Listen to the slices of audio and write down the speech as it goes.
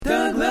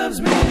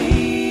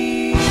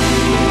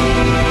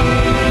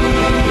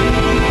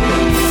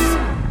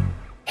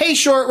Hey,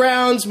 Short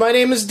Rounds, my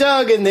name is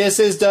Doug, and this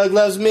is Doug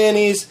Loves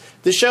Minis,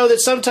 the show that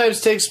sometimes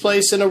takes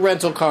place in a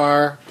rental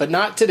car, but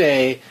not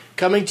today,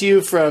 coming to you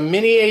from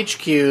Mini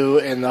HQ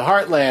in the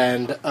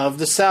heartland of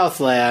the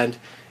Southland,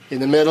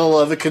 in the middle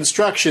of the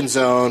construction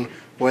zone,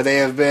 where they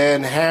have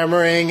been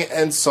hammering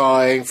and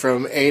sawing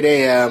from 8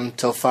 a.m.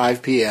 till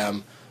 5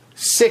 p.m.,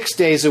 6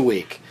 days a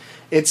week.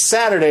 It's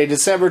Saturday,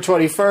 December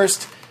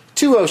 21st,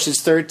 2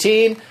 Oceans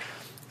 13.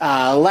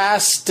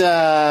 Last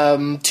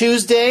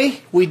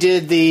Tuesday, we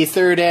did the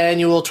third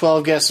annual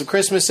 12 Guests of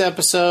Christmas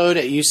episode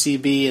at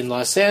UCB in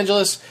Los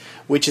Angeles,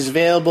 which is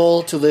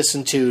available to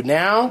listen to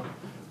now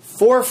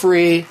for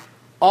free,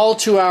 all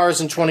 2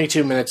 hours and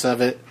 22 minutes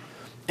of it.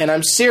 And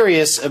I'm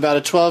serious about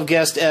a 12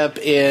 guest ep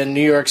in New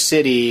York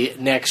City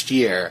next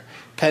year.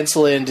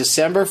 Pencil in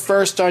December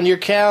 1st on your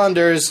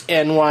calendars,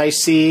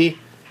 NYC,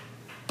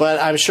 but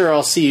I'm sure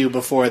I'll see you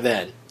before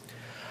then.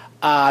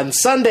 On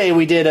Sunday,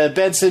 we did a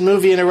Benson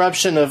movie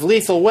interruption of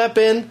Lethal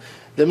Weapon,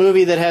 the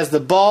movie that has the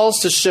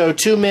balls to show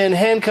two men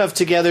handcuffed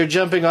together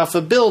jumping off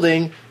a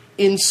building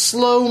in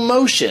slow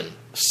motion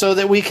so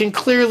that we can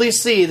clearly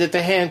see that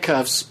the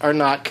handcuffs are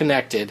not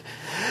connected.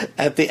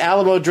 At the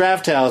Alamo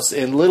Drafthouse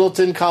in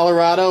Littleton,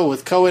 Colorado,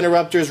 with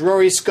co-interrupters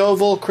Rory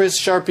Scovel, Chris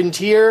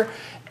Charpentier,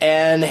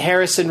 and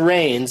Harrison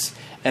Raines.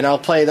 And I'll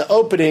play the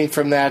opening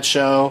from that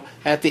show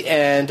at the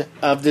end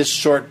of this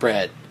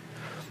shortbread.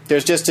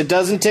 There's just a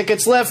dozen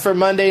tickets left for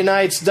Monday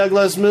night's Doug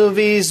Loves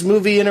Movies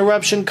Movie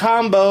Interruption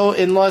Combo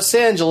in Los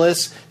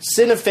Angeles.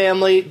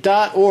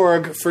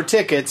 Cinefamily.org for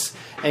tickets.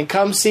 And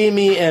come see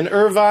me in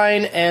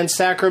Irvine and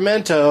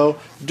Sacramento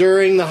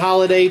during the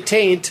holiday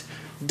taint.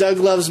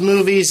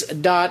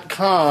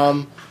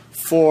 DougLovesMovies.com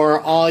for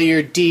all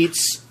your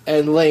deets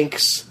and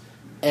links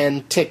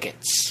and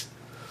tickets.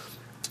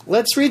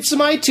 Let's read some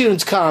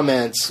iTunes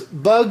comments.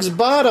 Bugs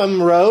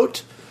Bottom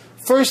wrote,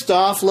 "First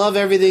off, love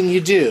everything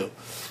you do.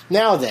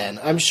 Now then,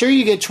 I'm sure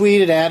you get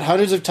tweeted at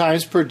hundreds of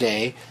times per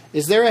day.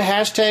 Is there a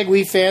hashtag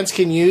we fans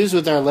can use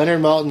with our Leonard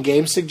Maltin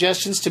game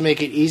suggestions to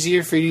make it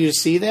easier for you to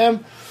see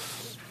them?"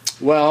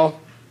 Well,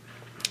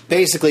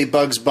 basically,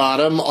 Bugs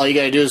Bottom, all you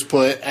got to do is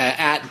put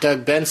at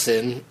Doug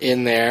Benson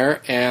in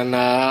there, and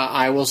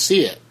I will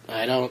see it.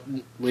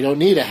 We don't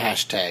need a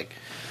hashtag.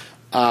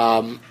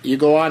 You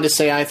go on to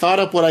say, "I thought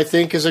up what I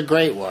think is a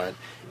great one.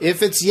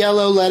 If it's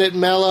yellow, let it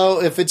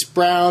mellow. If it's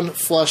brown,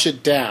 flush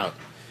it down.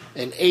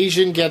 An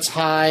Asian gets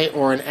high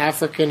or an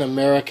African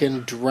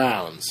American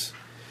drowns."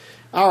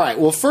 All right.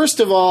 Well, first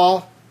of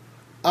all,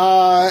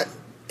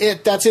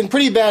 that's in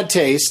pretty bad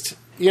taste,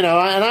 and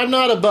I'm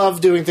not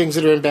above doing things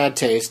that are in bad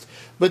taste.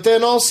 But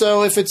then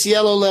also, if it's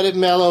yellow, let it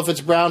mellow. If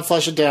it's brown,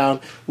 flush it down.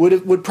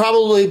 Would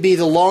probably be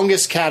the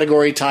longest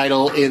category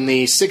title in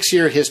the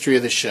 6-year history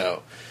of the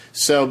show.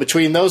 So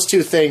between those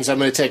two things, I'm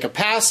going to take a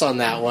pass on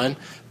that one.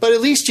 But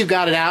at least you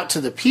got it out to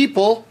the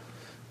people.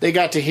 They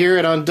got to hear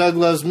it on Doug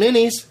Loves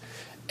Minis.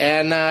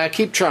 And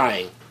keep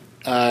trying.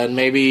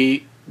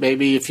 Maybe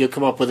if you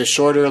come up with a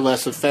shorter,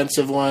 less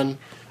offensive one,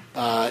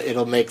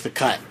 it'll make the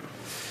cut.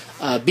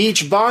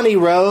 Beach Bonnie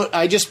wrote,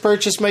 "I just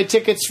purchased my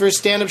tickets for a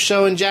stand-up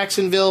show in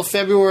Jacksonville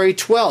February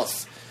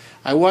 12th.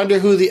 I wonder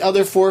who the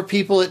other 4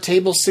 people at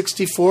table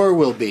 64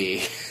 will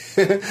be."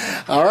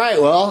 All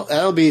right, well,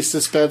 that'll be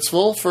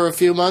suspenseful for a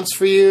few months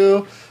for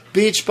you,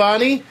 Beach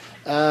Bonnie.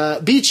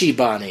 Beachy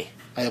Bonnie,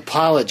 I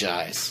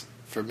apologize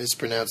for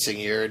mispronouncing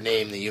your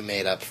name that you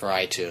made up for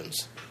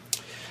iTunes.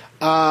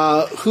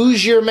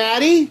 Who's Your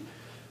Maddie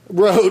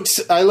wrote,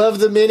 "I love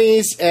the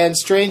minis, and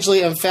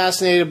strangely I'm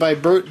fascinated by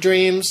Bert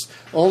Dreams.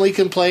 Only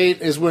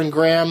complaint is when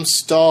Graham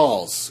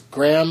stalls.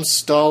 Graham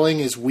stalling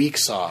is weak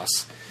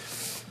sauce."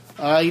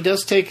 He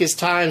does take his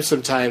time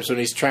sometimes when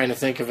he's trying to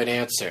think of an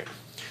answer.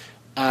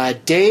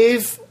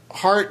 Dave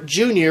Hart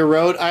Jr.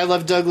 wrote, "I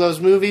love Doug Loves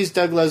Movies,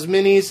 Doug Loves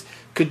Minis.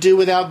 Could do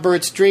without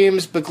Bert's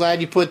Dreams, but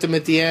glad you put them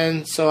at the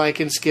end so I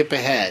can skip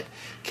ahead.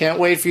 Can't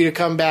wait for you to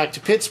come back to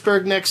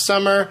Pittsburgh next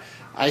summer.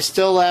 I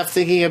still laugh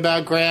thinking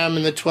about Graham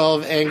and the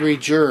 12 angry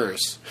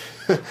jurors."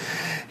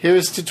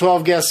 Here's to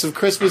 12 Guests of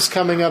Christmas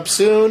coming up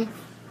soon.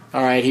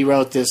 All right, he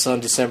wrote this on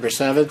December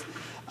 7th.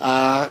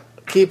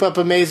 Keep up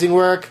amazing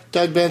work.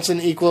 Doug Benson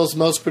equals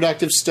most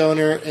productive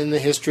stoner in the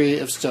history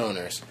of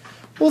stoners.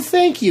 Well,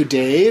 thank you,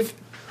 Dave.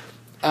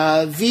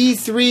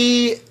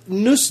 V3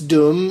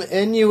 Nusdum,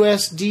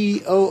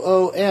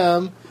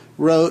 Nusdoom,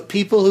 wrote,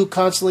 "People who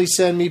constantly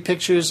send me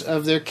pictures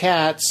of their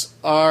cats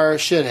are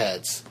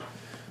shitheads."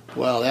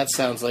 Well, that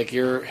sounds like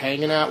you're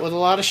hanging out with a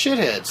lot of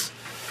shitheads.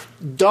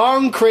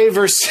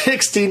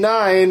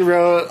 Dongcraver69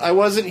 wrote, "I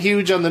wasn't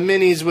huge on the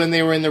minis when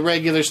they were in the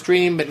regular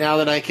stream, but now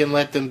that I can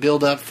let them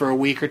build up for a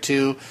week or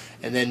two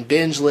and then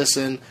binge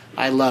listen,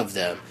 I love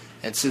them.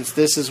 And since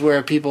this is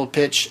where people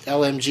pitch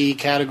LMG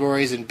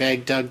categories and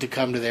beg Doug to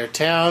come to their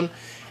town,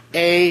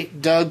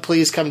 Doug,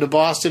 please come to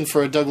Boston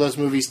for a Doug Loves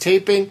Movies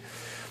taping."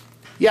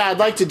 Yeah, I'd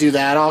like to do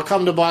that. I'll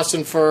come to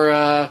Boston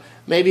for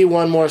maybe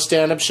one more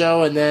stand-up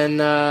show, and then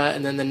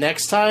the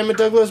next time a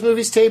Doug Loves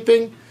Movies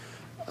taping,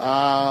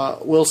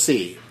 we'll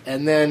see.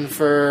 And then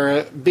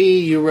for B,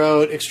 you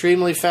wrote,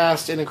 "Extremely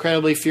Fast and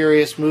Incredibly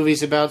Furious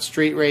movies about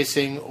street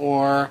racing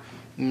or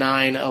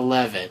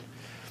 9/11.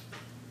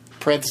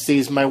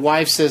 Parentheses, my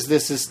wife says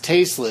this is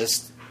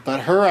tasteless,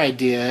 but her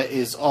idea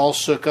is All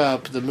Shook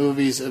Up, the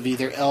movies of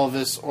either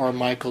Elvis or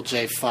Michael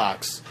J.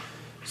 Fox.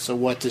 So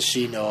what does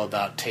she know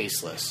about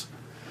tasteless?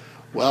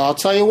 Well, I'll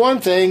tell you one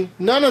thing.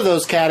 None of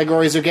those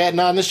categories are getting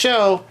on the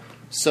show,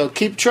 so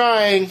keep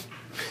trying.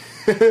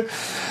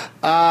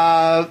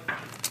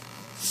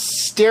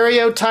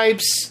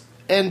 Stereotypes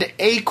and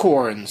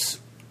Acorns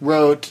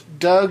wrote,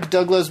 Doug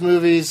Loves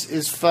Movies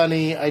is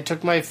funny. I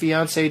took my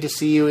fiance to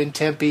see you in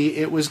Tempe.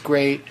 It was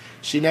great.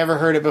 She never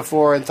heard it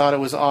before and thought it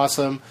was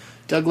awesome.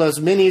 Doug Loves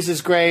Minis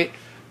is great.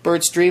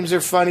 Bert's Dreams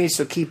are funny,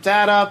 so keep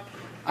that up.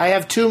 I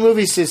have 2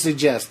 movies to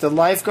suggest. The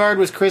Lifeguard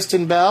with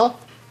Kristen Bell,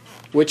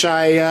 which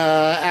I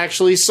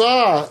actually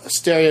saw,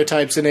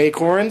 Stereotypes and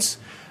Acorns.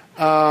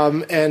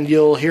 And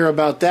you'll hear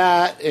about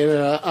that in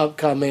an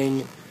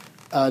upcoming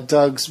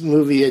Doug's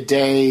Movie a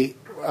Day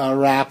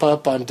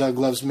wrap-up on Doug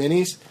Loves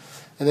Minis.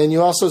 And then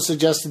you also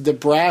suggested The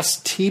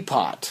Brass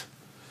Teapot.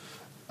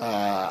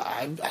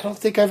 I don't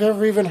think I've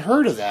ever even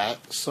heard of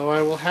that, so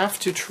I will have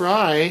to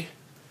try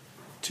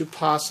to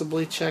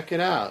possibly check it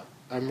out.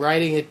 I'm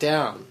writing it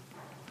down.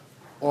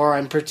 Or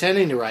I'm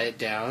pretending to write it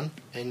down,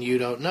 and you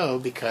don't know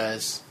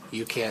because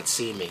you can't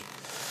see me.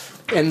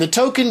 And the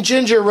Token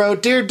Ginger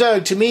wrote, Dear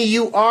Doug, to me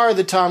you are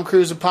the Tom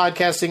Cruise of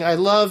podcasting. I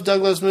love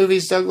Doug Loves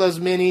Movies, Doug Loves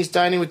Minis,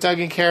 Dining with Doug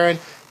and Karen.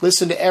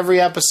 Listened to every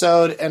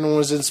episode and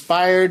was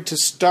inspired to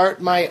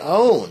start my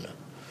own,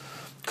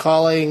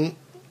 called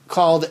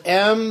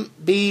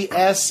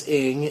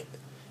MBSing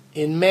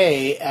in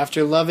May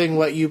after loving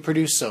what you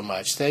produce so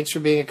much. Thanks for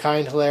being a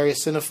kind,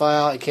 hilarious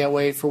cinephile. I can't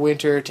wait for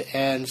winter to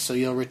end so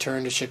you'll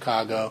return to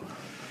Chicago.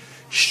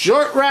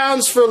 Short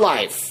rounds for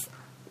life.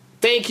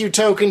 Thank you,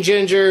 Token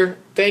Ginger.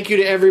 Thank you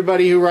to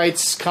everybody who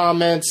writes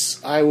comments.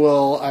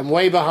 I'm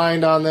way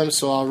behind on them,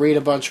 so I'll read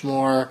a bunch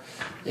more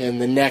in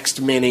the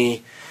next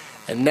mini.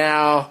 And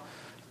now,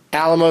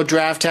 Alamo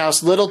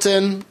Drafthouse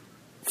Littleton,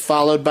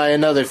 followed by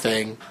another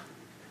thing.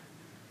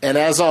 And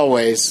as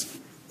always,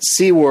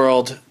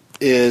 SeaWorld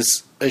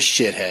is a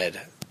shithead.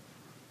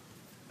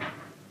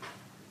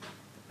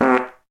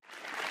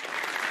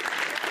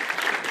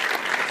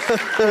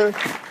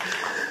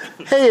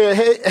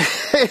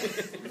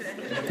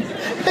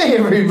 Hey,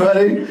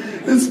 everybody.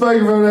 This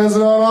microphone has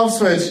an on-off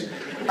switch.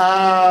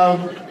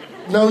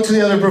 Note to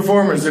the other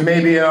performers, there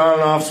may be an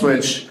on-off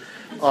switch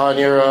on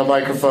your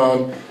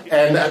microphone.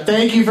 And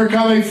thank you for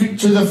coming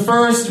to the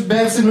first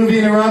Benson Movie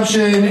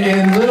Interruption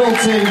in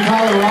Littleton,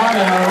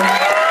 Colorado.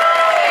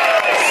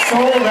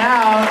 Sold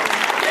out.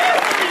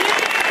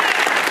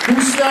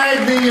 Who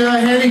snagged the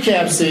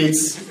handicap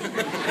seats?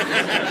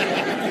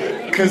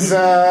 Because,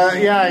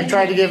 I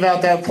tried to give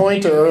out that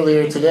pointer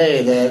earlier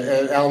today that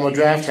at Alamo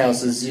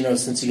Drafthouse is,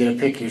 since you get to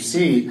pick your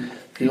seat,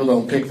 people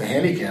don't pick the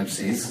handicap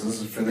seats. This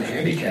is for the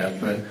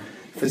handicap. But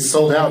if it's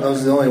sold out,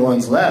 those are the only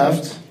ones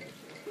left.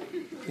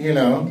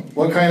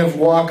 What kind of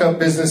walk-up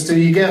business do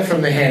you get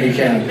from the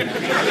handicap?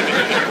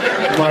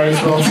 Might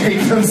as well take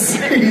those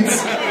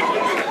seats.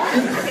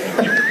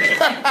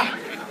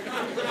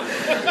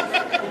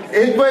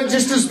 It went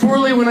just as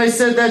poorly when I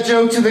said that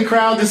joke to the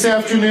crowd this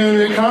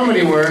afternoon at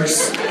Comedy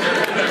Works.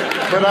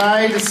 But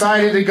I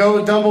decided to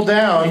go double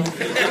down,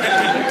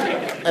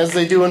 as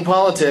they do in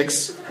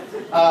politics.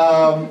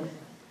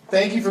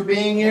 Thank you for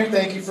being here.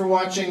 Thank you for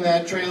watching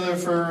that trailer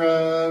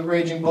for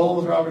Raging Bull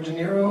with Robert De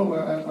Niro.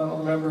 I don't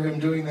remember him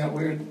doing that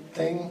weird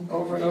thing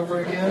over and over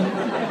again.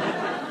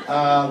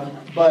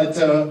 But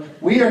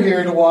we are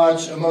here to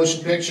watch a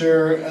motion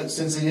picture.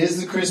 Since it is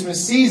the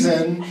Christmas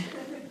season,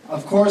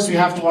 of course we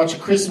have to watch a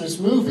Christmas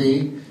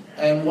movie.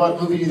 And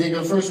what movie do you think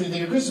of first when you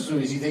think of Christmas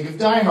movies? You think of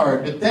Die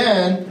Hard. But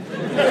then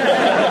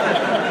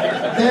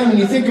when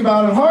you think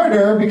about it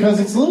harder, because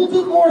it's a little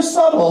bit more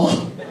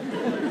subtle,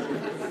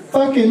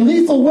 fucking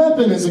Lethal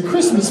Weapon is a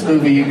Christmas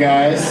movie, you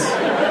guys.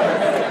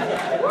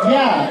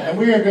 Yeah, and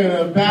we are going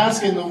to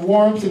bask in the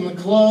warmth and the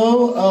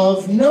glow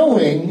of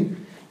knowing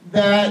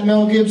that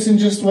Mel Gibson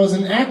just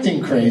wasn't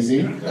acting crazy,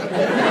 and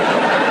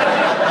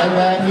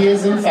that he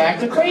is in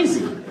fact a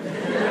crazy.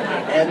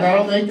 And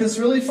that'll make this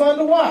really fun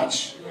to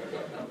watch.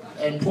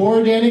 And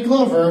poor Danny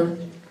Glover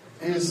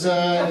is,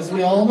 as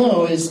we all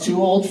know, is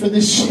too old for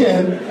this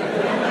shit.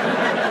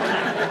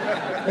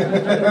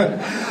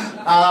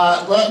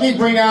 Let me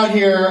bring out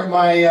here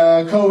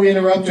my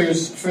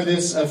co-interrupters for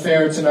this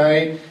affair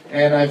tonight,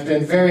 and I've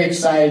been very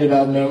excited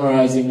about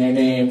memorizing their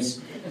names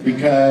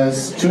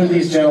because 2 of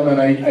these gentlemen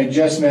I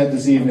just met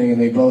this evening, and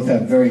they both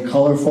have very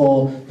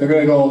colorful, they're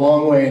going to go a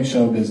long way in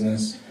show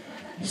business.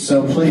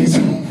 So please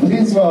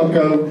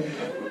welcome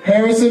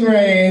Harrison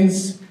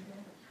Raines,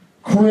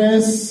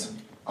 Chris,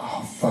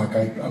 oh fuck,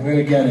 I'm going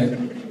to get it.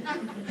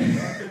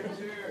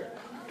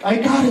 I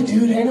got it,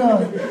 dude, hang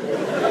on.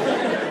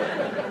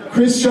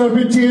 Chris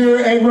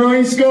Charpentier and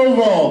Rory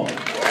Scovel.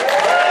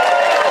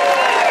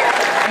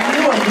 I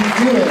knew I could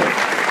do it.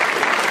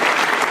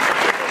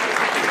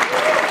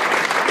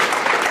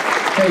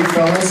 Hey,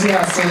 fellas,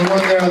 so the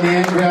one there on the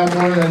end, grab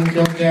one and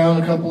go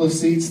down a couple of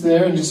seats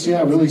there and just,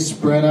 really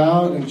spread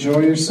out,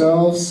 enjoy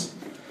yourselves.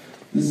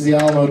 This is the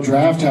Alamo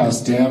Draft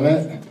House, damn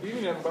it.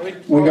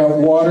 We got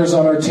waters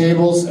on our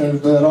tables, and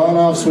that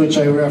on-off switch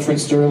I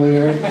referenced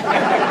earlier.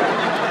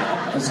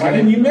 Why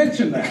didn't you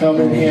mention that? Come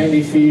in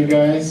handy for you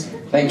guys.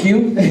 Thank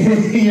you.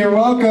 You're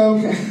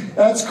welcome.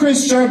 That's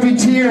Chris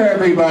Charpentier,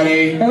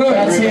 everybody. Hello,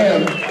 that's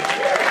everybody. him.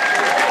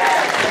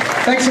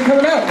 Thanks for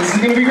coming out. This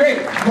is going to be great.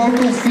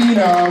 Local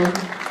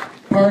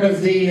phenom, part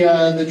of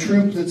the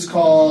troupe that's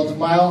called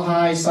Mile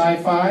High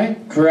Sci-Fi.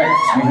 Correct.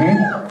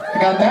 I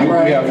got that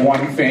right. We have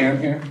one fan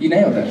here. You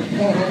nailed it.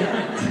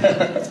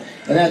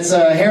 And that's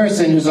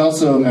Harrison, who's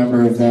also a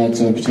member of that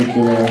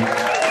particular.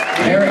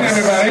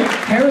 Everybody.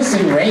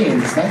 Harrison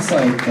Raines. That's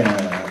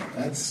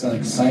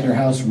like Cider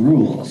House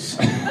rules.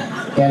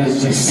 That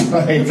is just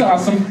like... It's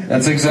awesome.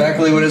 That's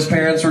exactly what his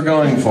parents were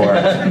going for.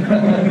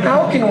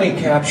 How can we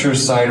capture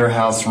Cider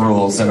House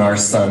rules in our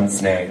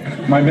son's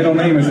name? My middle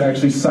name is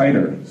actually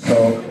Cider,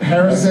 so...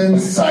 Harrison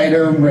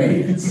Cider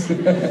Raines.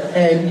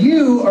 And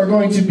you are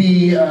going to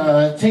be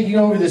taking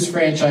over this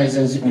franchise,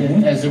 as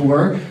it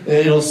were.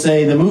 It'll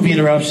say the movie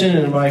interruption,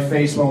 and my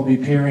face won't be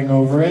peering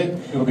over it.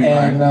 It'll be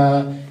mine.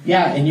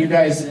 And you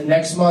guys,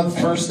 next month,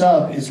 first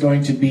up, is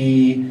going to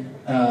be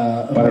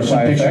a motion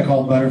picture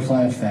called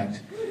Butterfly Effect,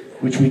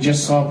 which we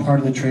just saw part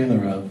of the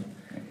trailer of.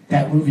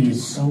 That movie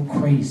is so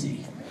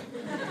crazy.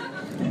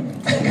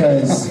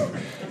 Because,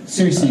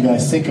 seriously, you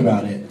guys, think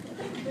about it.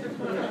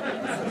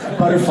 A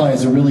butterfly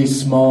is a really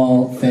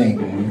small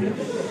thing,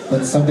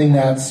 but something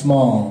that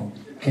small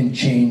can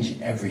change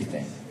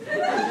everything.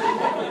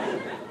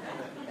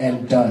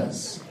 And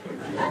does.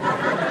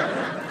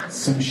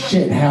 Some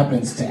shit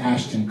happens to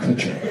Ashton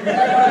Kutcher.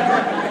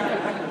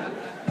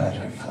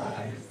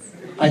 Butterflies.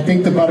 I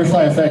think the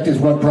butterfly effect is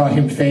what brought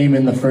him fame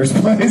in the first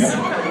place.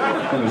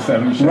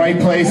 Right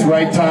place,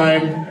 right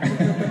time,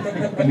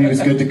 and he was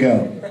good to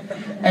go.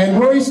 And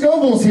Rory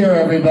Scoville's here,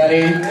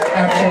 everybody,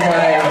 after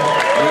my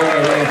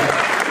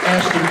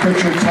Ashton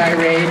Kutcher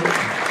tirade.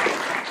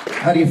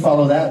 How do you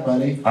follow that,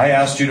 buddy? I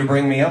asked you to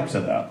bring me up to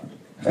that.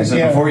 I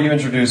said, before you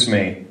introduce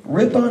me,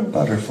 rip on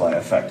Butterfly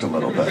Effect a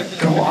little bit.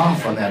 Go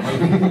off on that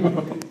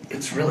movie.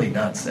 It's really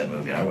nuts, that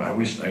movie.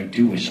 I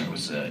do wish I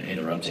was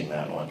interrupting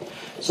that one.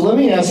 So let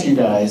me ask you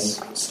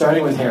guys,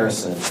 starting with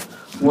Harrison,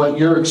 what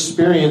your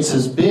experience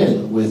has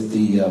been with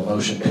the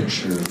motion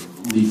picture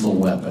Lethal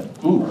Weapon.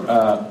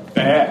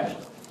 Bad.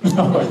 I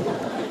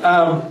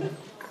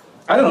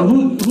don't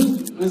know,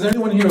 is there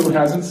anyone here who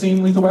hasn't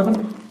seen Lethal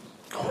Weapon?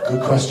 Oh,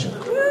 good question.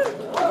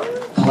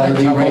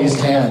 Politely raised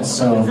hands,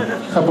 so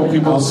A couple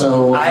people.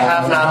 also, I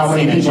have not how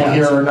many seen it people yet.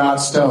 here are not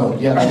stoned?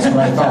 Yeah, that's what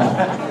I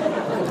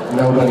thought.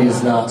 Nobody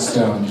is not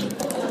stoned.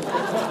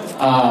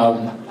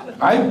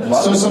 I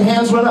love So it. some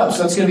hands went up,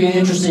 so that's going to be an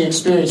interesting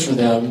experience for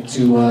them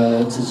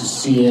to just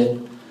see it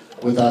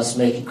with us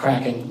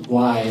cracking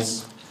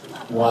wise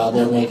while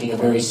they're making a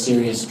very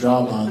serious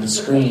drama on the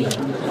screen.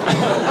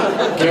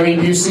 Gary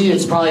Busey,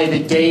 it's probably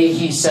the day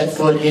he set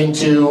foot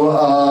into,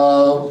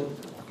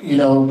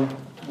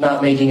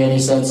 not making any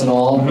sense at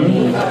all.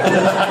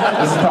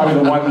 This is probably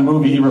the one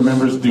movie he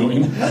remembers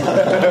doing.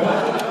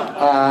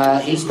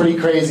 He's pretty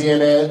crazy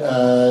in it.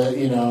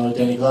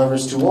 Danny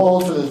Glover's too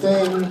old for the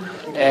thing,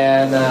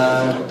 and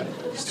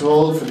he's too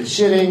old for the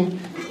shitting,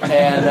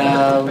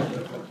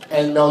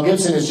 and Mel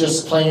Gibson is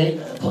just playing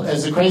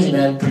as a crazy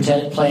man,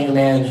 playing a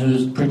man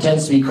who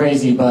pretends to be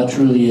crazy but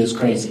truly is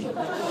crazy.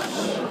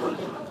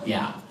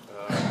 Yeah,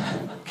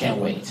 can't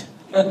wait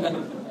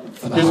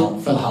for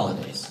the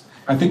holidays.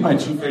 I think my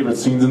two favorite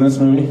scenes in this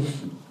movie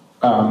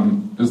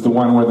is the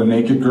one where the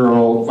naked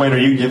girl... Wait, are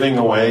you giving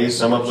away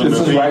some of the This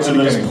is movie right to at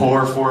the those beginning.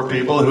 poor 4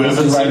 people who This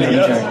haven't is right seen at it the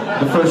yet?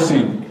 beginning. The first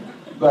scene.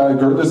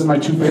 This is my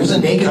two favorite There's a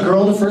naked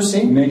girl in the first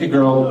scene? Naked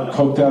girl,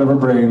 coked out of her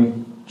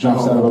brain,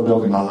 jumps out of a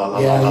building. Yeah.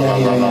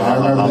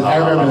 I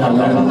remember that.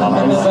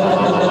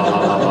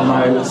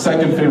 My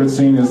second favorite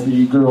scene is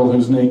the girl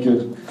who's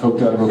naked,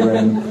 coked out of her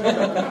brain,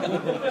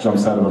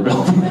 jumps out of a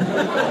building.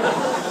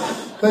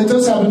 But it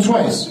does happen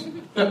twice.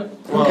 Well,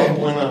 Okay.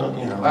 when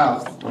Wow.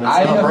 when it's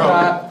I not have broke.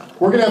 not.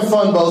 We're going to have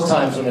fun both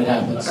times when it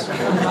happens.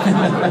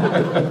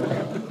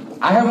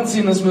 I haven't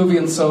seen this movie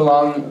in so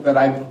long that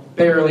I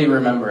barely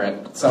remember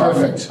it. So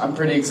Perfect. I'm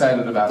pretty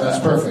excited about That's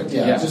that. perfect,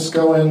 yeah. Just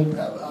go in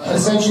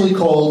essentially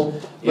cold,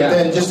 but Yeah.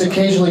 then just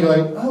occasionally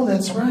going, oh,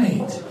 that's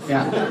right.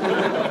 Yeah.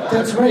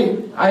 That's right.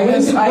 I When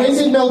guess did, I- when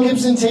did Mel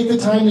Gibson take the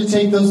time to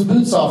take those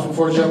boots off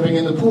before jumping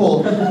in the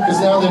pool? Because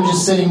now they're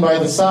just sitting by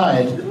the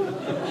side.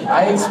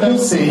 I You'll expect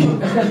see.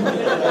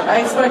 I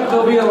expect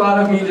there'll be a lot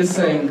of me just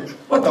saying,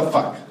 "What the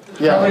fuck?"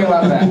 Yeah. Probably a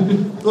lot of that.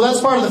 Well,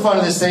 that's part of the fun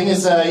of this thing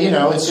is,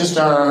 it's just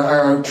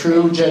our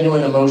true,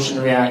 genuine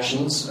emotional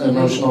reactions to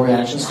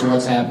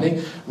what's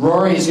happening.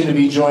 Rory is going to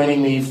be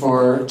joining me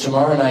for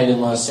tomorrow night in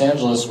Los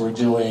Angeles. We're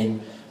doing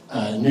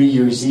New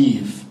Year's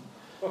Eve,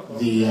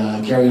 the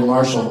Gary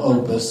Marshall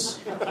opus.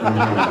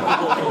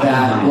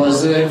 That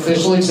was an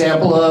official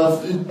example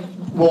of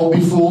won't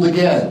be fooled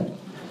again.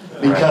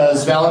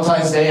 Because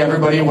Valentine's Day,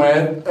 everybody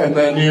went, and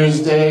then New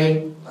Year's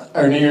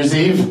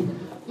Eve,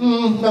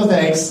 No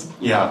thanks.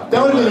 Yeah.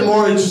 That would have been a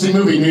more interesting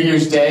movie. New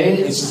Year's Day.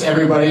 It's just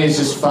everybody is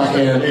just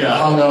fucking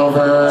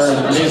hungover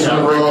and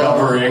miserable.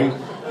 Recovering.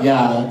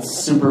 Yeah, it's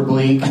super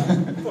bleak.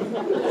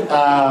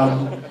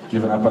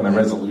 Giving up on the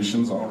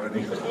resolutions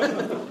already.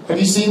 Have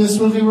you seen this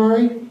movie,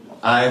 Rory?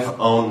 I've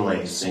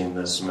only seen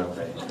this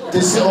movie.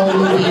 This is the only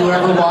movie you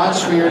ever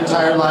watched for your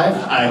entire life?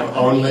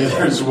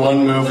 There's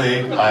one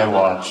movie I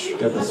watch.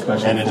 Got the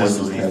special And it is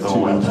forces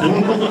Lethal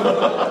tattoo.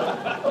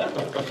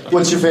 Weapon.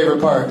 What's your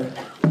favorite part?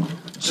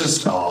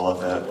 Just all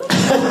of it.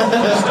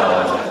 Just all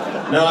of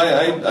it. No,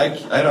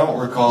 I don't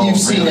recall. You've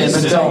seen really it,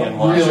 but sitting and don't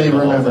watching really the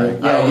whole remember thing.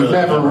 it. I Yeah, don't you've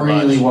never remember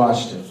really much.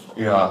 watched it.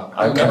 Yeah,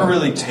 I've Okay. never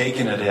really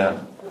taken it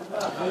in.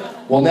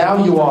 Well,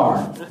 now you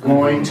are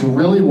going to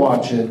really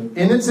watch it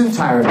in its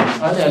entirety,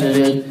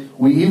 unedited.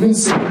 We even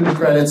sit through the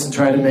credits and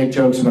try to make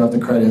jokes about the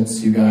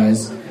credits, you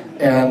guys.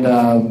 And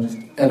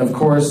of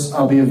course,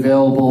 I'll be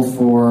available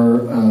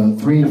for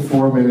 3 to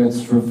 4 minutes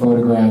for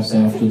photographs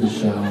after the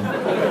show.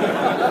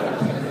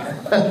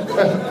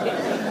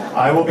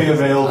 I will be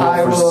available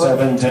for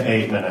 7 to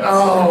 8 minutes.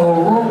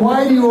 Oh,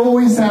 why do you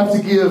always have to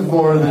give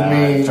more than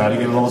me? Try to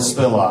get a little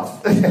spill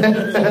off. But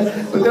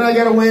then I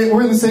gotta wait.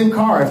 We're in the same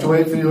car. I have to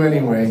wait for you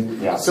anyway.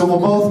 Yeah. So we'll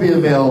both be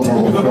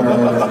available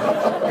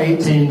for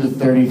 18 to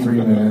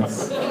 33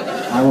 minutes.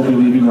 I will be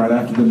leaving right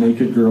after the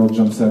naked girl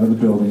jumps out of the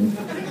building.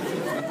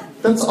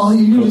 That's all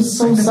you're just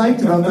so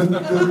psyched about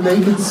the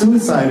naked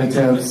suicide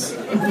attempts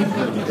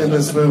in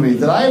this movie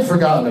that I had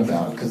forgotten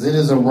about because it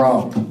is a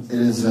romp. It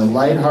is a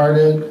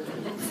lighthearted,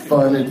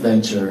 fun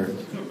adventure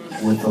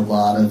with a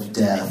lot of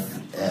death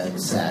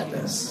and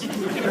sadness.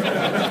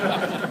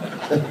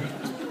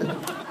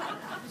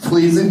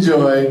 Please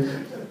enjoy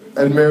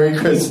and Merry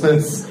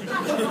Christmas.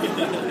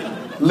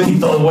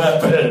 Lethal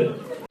Weapon.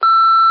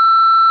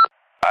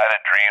 I had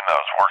a dream that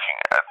I was working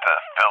at the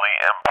Philly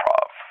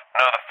Improv.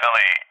 No, the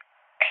Philly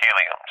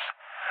Heliums.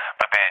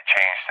 But they had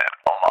changed it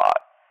a lot.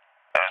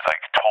 It was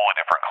like a totally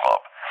different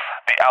club.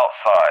 The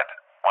outside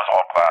was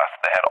all glass.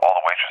 They had all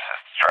the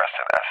waitresses dressed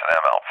in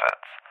S&M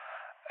outfits.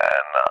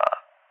 And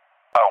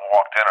I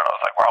walked in and I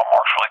was like, wow,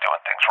 Mark's really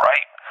doing things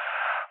right.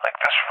 Like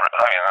this,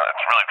 I mean,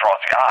 it really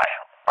draws the eye.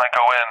 I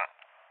go in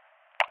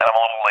and I'm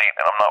a little late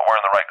and I'm not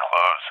wearing the right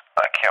clothes.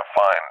 I can't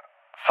find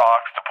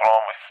socks to put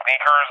on with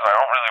sneakers, and I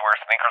don't really wear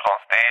sneakers on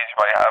stage,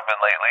 but I have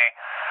been lately.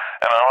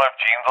 And I don't have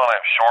jeans on, I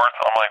have shorts.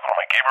 I'm like, what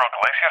am I, Gabriel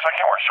Iglesias? I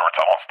can't wear shorts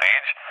out on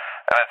stage.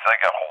 And it's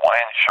like a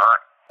Hawaiian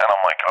shirt, and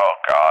I'm like, oh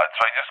God.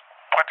 So I just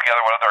put together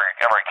whatever I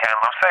can,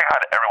 and I'm saying hi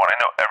to everyone. I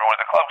know everyone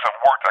at the club because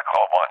I've worked at the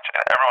club a bunch,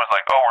 and everyone's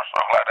like, oh, we're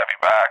so glad to have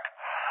you back.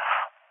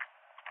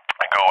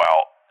 I go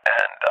out,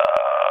 and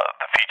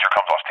the feature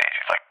comes off stage.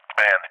 He's like,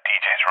 man, the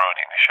DJ's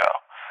ruining the show.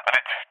 And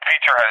the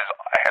feature has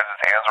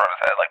his hands around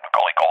his head like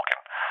Macaulay Culkin.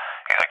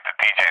 He's like, the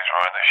DJ's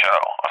ruined the show.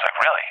 I was like,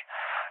 really?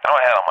 In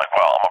my head, I'm like,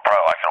 well, I'm a pro.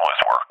 I can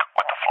always work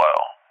with the flow.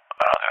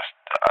 And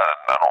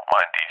I don't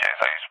mind DJs.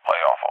 I used to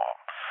play off of them.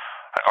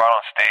 I go out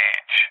on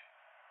stage.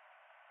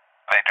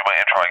 They do my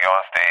intro. I go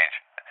on stage.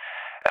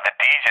 And the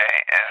DJ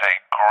is a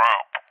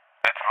group.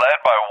 It's led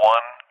by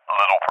one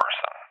little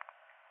person.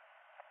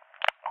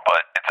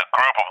 But it's a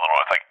group of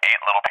it's like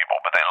 8 little people.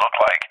 But they look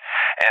like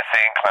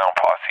Insane Clown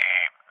Posse,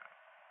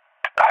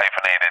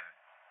 hyphenated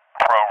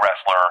pro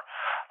wrestler,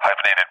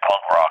 hyphenated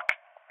punk rock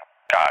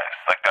guys.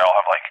 Like they all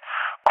have like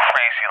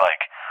crazy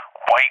like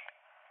white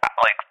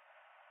like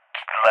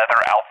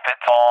leather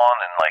outfits on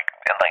and like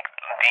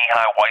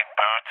knee-high white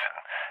boots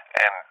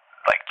and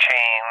like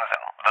chains,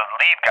 and the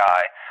lead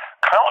guy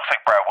kind of looks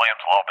like Brad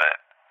Williams a little bit,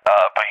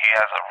 but he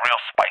has a real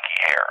spiky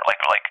hair.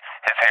 Like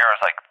his hair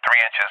is like 3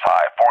 inches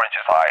high, 4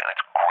 inches high, and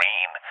it's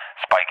green,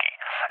 spiky.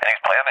 And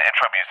he's playing the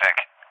intro music,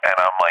 and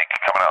I'm like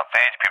coming out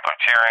stage, people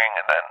are cheering,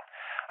 and then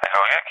I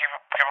go, yeah, keep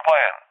it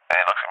playing. And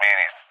he looks at me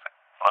and he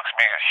looks at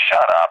me and goes,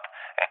 shut up,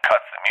 and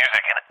cuts the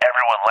music, and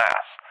everyone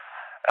laughs.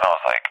 And I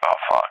was like, oh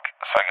fuck.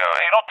 So I go,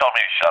 hey, don't tell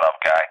me to shut up,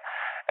 guy.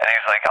 And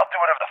he's like, I'll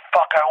do whatever the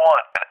fuck I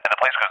want. And the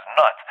place goes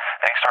nuts.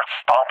 And he starts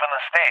stomping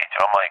the stage.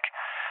 And I'm like,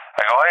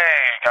 I go,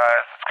 hey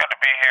guys, it's good to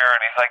be here.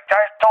 And he's like,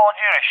 guys told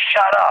you to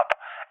shut up.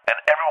 And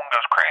everyone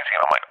goes crazy.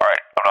 And I'm like, all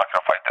right, I'm not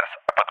gonna fight this.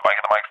 I put the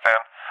mic in the mic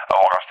stand. I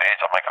walk off stage.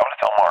 I'm like, I'm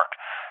gonna tell Mark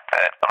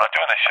that I'm not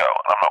doing this show,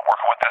 and I'm not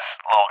working with this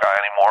little guy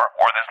anymore,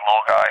 or this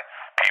little guy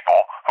people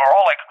who are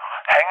all like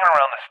hanging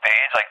around the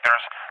stage. Like the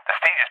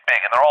stage is big,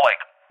 and they're all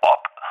like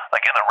up,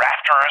 like in the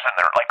rafters, and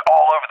they're like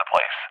all over the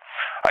place.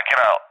 I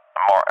get out,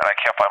 and I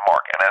can't find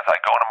Mark. And as I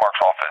go into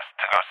Mark's office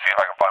to go see if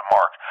I can find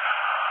Mark,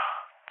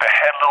 the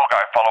head little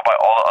guy, followed by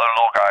all the other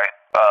little guy,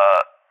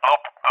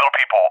 little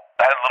people,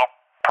 the head little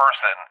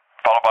person,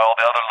 followed by all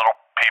the other little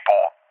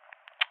people,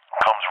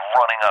 comes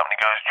running up and he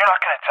goes, you're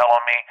not going to tell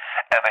on me?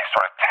 And they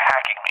start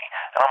attacking me.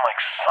 And I'm like,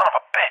 son of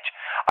a bitch.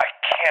 I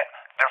can't.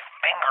 Their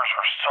fingers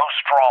are so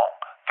strong.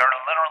 They're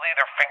literally,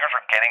 their fingers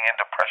are getting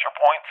into pressure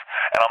points.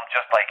 And I'm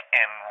just like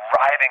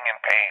writhing in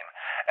pain.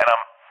 And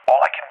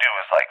all I can do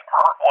is like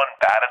hurt one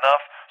bad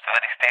enough so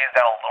that he stays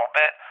down a little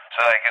bit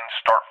so that I can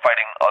start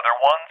fighting other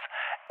ones.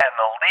 And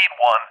the lead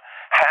one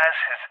has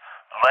his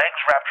legs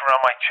wrapped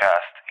around my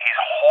chest. He's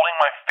holding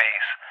my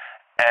face.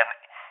 And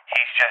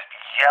he's just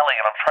yelling,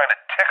 and I'm trying to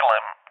tickle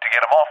him to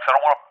get him off because I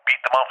don't want to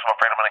beat them up because I'm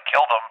afraid I'm going to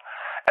kill them.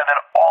 And then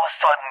all of a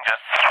sudden,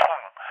 just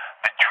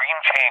the dream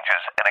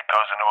changes, and it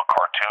goes into a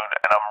cartoon,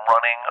 and I'm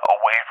running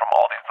away from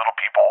all these little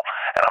people,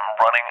 and I'm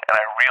running, and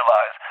I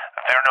realize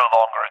they're no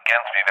longer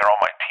against me. They're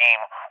on my team.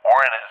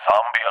 We're in a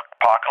zombie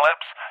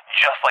apocalypse,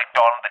 just like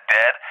Dawn of the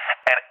Dead,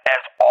 and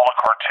it's all a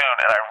cartoon.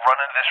 And I run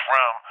into this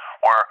room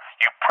where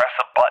you press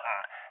a button,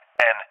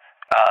 and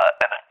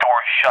the door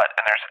is shut,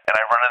 and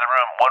I run into the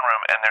room, one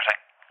room, and there's a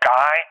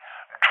guy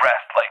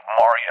dressed like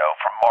Mario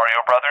from Mario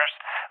Brothers,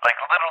 like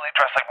literally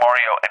dressed like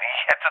Mario, and he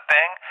hits a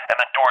thing, and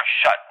the door is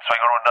shut. So I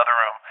go to another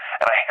room,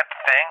 and I hit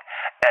the thing,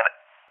 and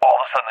all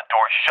of a sudden the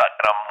door is shut,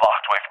 and I'm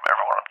locked away from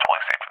everyone. I'm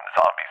totally safe from the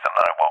zombies, and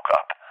then I woke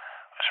up.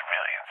 It was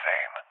really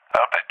insane. I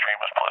hope that dream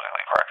was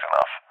politically correct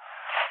enough.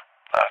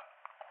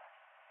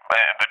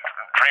 The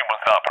dream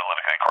was not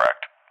politically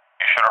correct.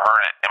 You should have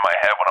heard it in my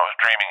head when I was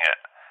dreaming it,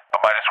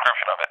 but my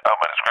description of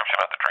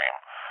the dream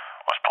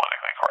was politically